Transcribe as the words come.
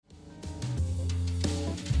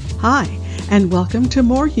Hi, and welcome to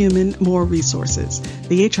More Human, More Resources,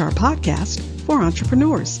 the HR podcast for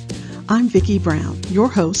entrepreneurs. I'm Vicki Brown, your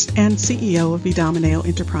host and CEO of Idomeneo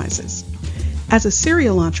Enterprises. As a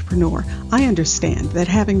serial entrepreneur, I understand that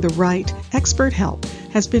having the right expert help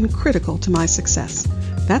has been critical to my success.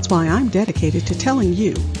 That's why I'm dedicated to telling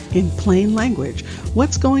you, in plain language,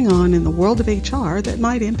 what's going on in the world of HR that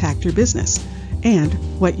might impact your business and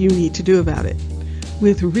what you need to do about it,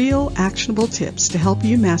 with real actionable tips to help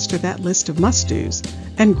you master that list of must-dos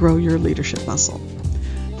and grow your leadership muscle.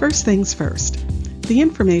 First things first, the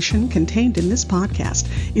information contained in this podcast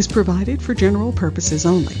is provided for general purposes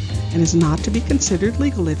only and is not to be considered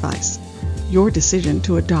legal advice. Your decision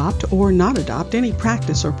to adopt or not adopt any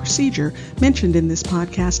practice or procedure mentioned in this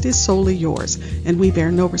podcast is solely yours, and we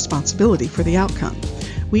bear no responsibility for the outcome.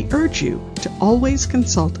 We urge you to always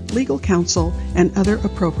consult legal counsel and other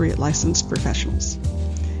appropriate licensed professionals.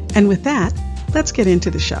 And with that, let's get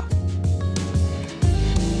into the show.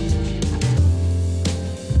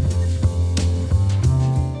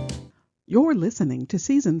 You're listening to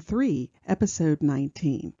Season 3, Episode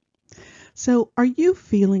 19. So, are you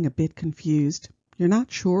feeling a bit confused? You're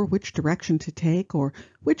not sure which direction to take or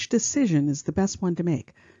which decision is the best one to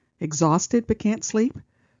make? Exhausted but can't sleep?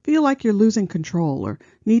 Feel like you're losing control or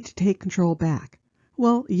need to take control back?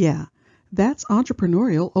 Well, yeah, that's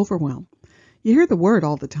entrepreneurial overwhelm. You hear the word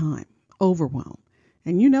all the time, overwhelm,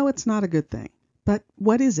 and you know it's not a good thing. But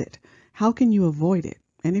what is it? How can you avoid it?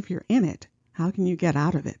 And if you're in it, how can you get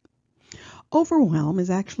out of it? Overwhelm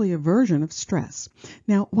is actually a version of stress.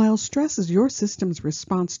 Now, while stress is your system's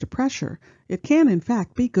response to pressure, it can in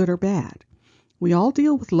fact be good or bad. We all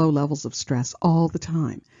deal with low levels of stress all the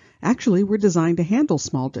time. Actually, we're designed to handle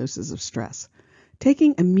small doses of stress.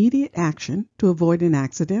 Taking immediate action to avoid an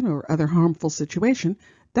accident or other harmful situation,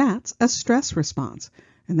 that's a stress response,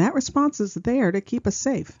 and that response is there to keep us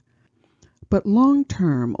safe. But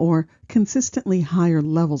long-term or consistently higher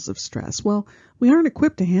levels of stress, well, we aren't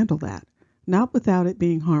equipped to handle that. Not without it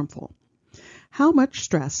being harmful. How much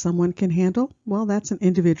stress someone can handle? Well, that's an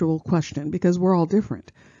individual question because we're all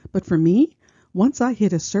different. But for me, once I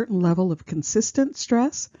hit a certain level of consistent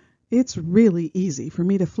stress, it's really easy for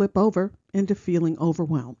me to flip over into feeling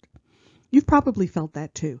overwhelmed. You've probably felt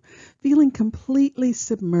that too, feeling completely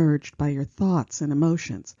submerged by your thoughts and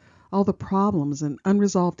emotions, all the problems and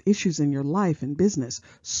unresolved issues in your life and business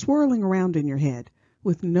swirling around in your head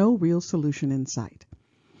with no real solution in sight.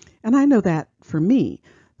 And I know that, for me,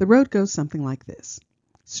 the road goes something like this.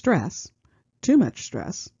 Stress, too much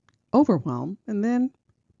stress, overwhelm, and then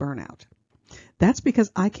burnout. That's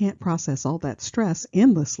because I can't process all that stress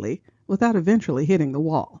endlessly without eventually hitting the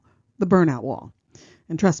wall, the burnout wall.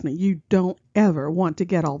 And trust me, you don't ever want to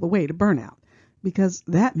get all the way to burnout, because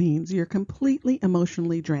that means you're completely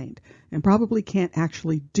emotionally drained and probably can't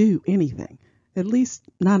actually do anything, at least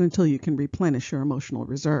not until you can replenish your emotional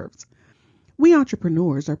reserves. We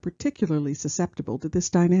entrepreneurs are particularly susceptible to this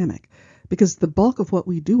dynamic because the bulk of what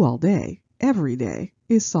we do all day, every day,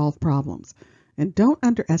 is solve problems. And don't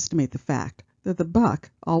underestimate the fact that the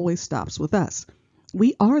buck always stops with us.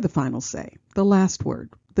 We are the final say, the last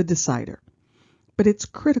word, the decider. But it's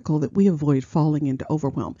critical that we avoid falling into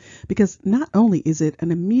overwhelm because not only is it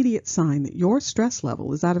an immediate sign that your stress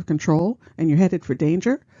level is out of control and you're headed for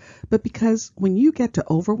danger, but because when you get to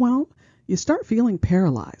overwhelm, you start feeling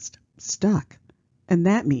paralyzed. Stuck. And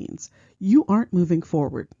that means you aren't moving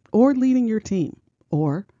forward or leading your team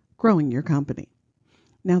or growing your company.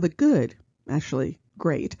 Now the good, actually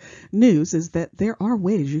great, news is that there are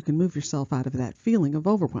ways you can move yourself out of that feeling of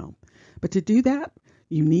overwhelm. But to do that,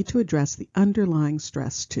 you need to address the underlying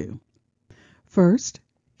stress too. First,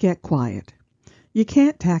 get quiet. You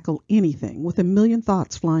can't tackle anything with a million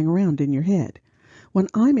thoughts flying around in your head. When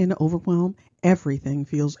I'm in overwhelm, everything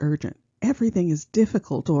feels urgent. Everything is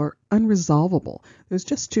difficult or unresolvable. There's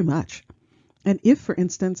just too much. And if, for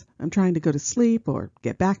instance, I'm trying to go to sleep or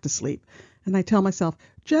get back to sleep, and I tell myself,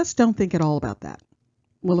 just don't think at all about that.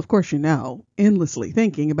 Well, of course, you know, endlessly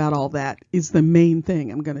thinking about all that is the main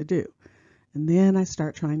thing I'm going to do. And then I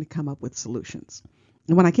start trying to come up with solutions.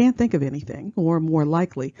 And when I can't think of anything, or more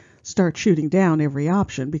likely, start shooting down every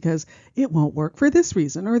option because it won't work for this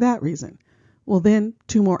reason or that reason. Well, then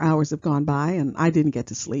 2 more hours have gone by and I didn't get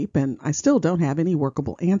to sleep and I still don't have any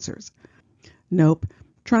workable answers. Nope.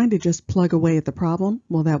 Trying to just plug away at the problem,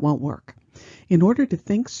 well, that won't work. In order to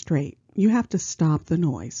think straight, you have to stop the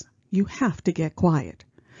noise. You have to get quiet.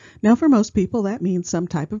 Now, for most people, that means some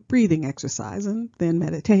type of breathing exercise and then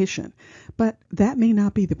meditation. But that may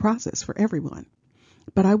not be the process for everyone.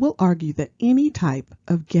 But I will argue that any type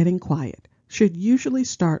of getting quiet should usually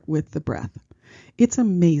start with the breath. It's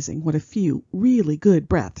amazing what a few really good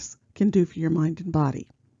breaths can do for your mind and body.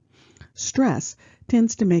 Stress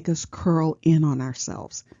tends to make us curl in on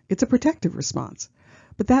ourselves. It's a protective response.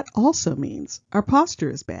 But that also means our posture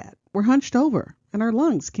is bad. We're hunched over and our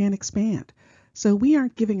lungs can't expand. So we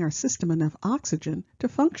aren't giving our system enough oxygen to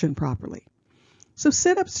function properly. So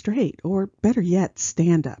sit up straight, or better yet,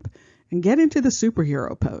 stand up and get into the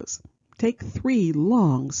superhero pose. Take 3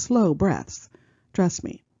 long, slow breaths. Trust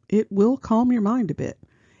me, it will calm your mind a bit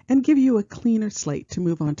and give you a cleaner slate to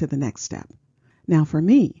move on to the next step. Now for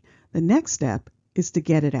me, the next step is to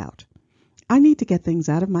get it out. I need to get things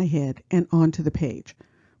out of my head and onto the page.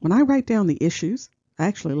 When I write down the issues, I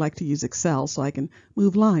actually like to use Excel so I can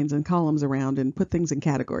move lines and columns around and put things in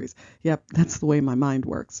categories. Yep, that's the way my mind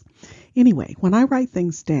works. Anyway, when I write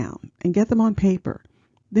things down and get them on paper,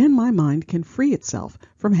 then my mind can free itself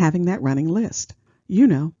from having that running list. You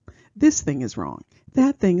know, this thing is wrong.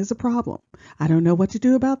 That thing is a problem. I don't know what to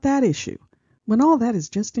do about that issue. When all that is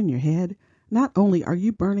just in your head, not only are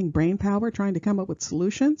you burning brain power trying to come up with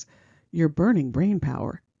solutions, you're burning brain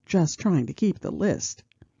power just trying to keep the list.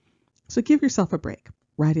 So give yourself a break.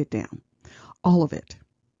 Write it down. All of it.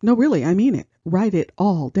 No, really, I mean it. Write it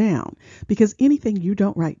all down. Because anything you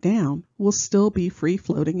don't write down will still be free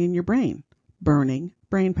floating in your brain, burning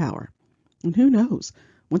brain power. And who knows,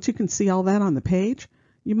 once you can see all that on the page,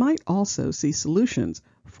 you might also see solutions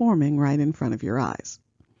forming right in front of your eyes.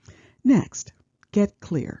 Next, get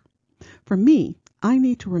clear. For me, I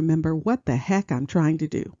need to remember what the heck I'm trying to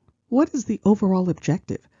do. What is the overall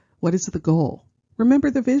objective? What is the goal?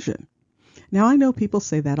 Remember the vision. Now, I know people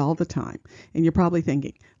say that all the time, and you're probably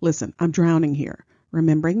thinking, listen, I'm drowning here.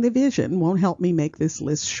 Remembering the vision won't help me make this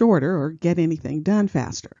list shorter or get anything done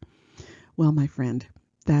faster. Well, my friend,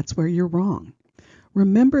 that's where you're wrong.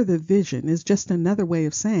 Remember the vision is just another way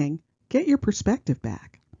of saying, get your perspective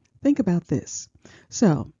back. Think about this.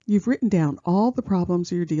 So, you've written down all the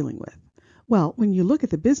problems you're dealing with. Well, when you look at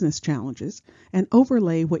the business challenges and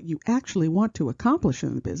overlay what you actually want to accomplish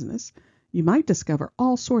in the business, you might discover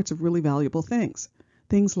all sorts of really valuable things.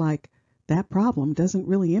 Things like, that problem doesn't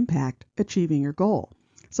really impact achieving your goal,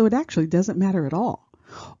 so it actually doesn't matter at all.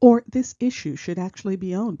 Or this issue should actually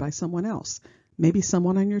be owned by someone else, maybe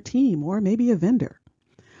someone on your team, or maybe a vendor.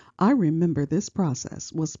 I remember this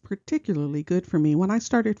process was particularly good for me when I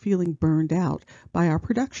started feeling burned out by our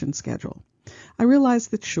production schedule. I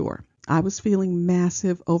realized that sure, I was feeling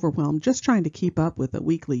massive overwhelm just trying to keep up with a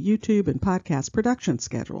weekly YouTube and podcast production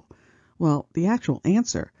schedule. Well, the actual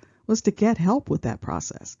answer was to get help with that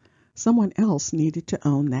process. Someone else needed to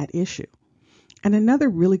own that issue. And another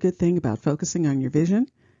really good thing about focusing on your vision,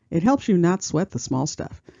 it helps you not sweat the small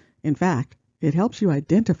stuff. In fact, it helps you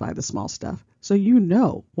identify the small stuff so you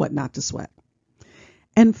know what not to sweat.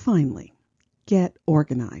 And finally, get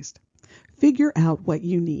organized. Figure out what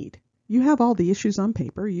you need. You have all the issues on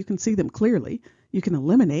paper. You can see them clearly. You can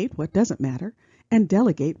eliminate what doesn't matter and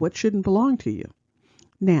delegate what shouldn't belong to you.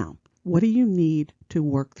 Now, what do you need to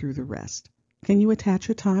work through the rest? Can you attach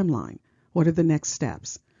a timeline? What are the next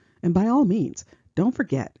steps? And by all means, don't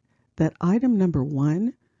forget that item number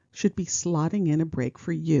 1 should be slotting in a break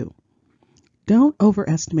for you. Don't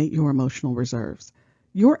overestimate your emotional reserves.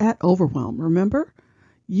 You're at overwhelm, remember?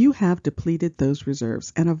 You have depleted those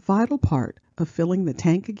reserves, and a vital part of filling the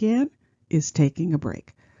tank again is taking a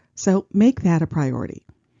break. So make that a priority.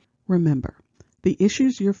 Remember, the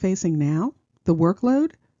issues you're facing now, the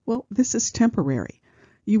workload, well, this is temporary.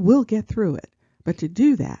 You will get through it, but to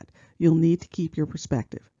do that, you'll need to keep your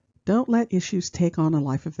perspective. Don't let issues take on a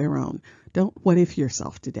life of their own. Don't what if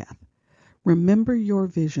yourself to death. Remember your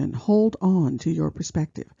vision. Hold on to your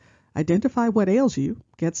perspective. Identify what ails you.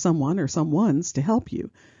 Get someone or someones to help you.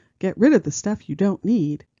 Get rid of the stuff you don't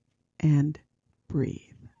need, and breathe.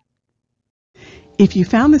 If you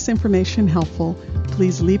found this information helpful,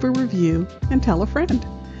 please leave a review and tell a friend.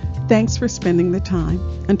 Thanks for spending the time.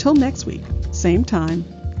 Until next week, same time,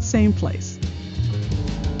 same place.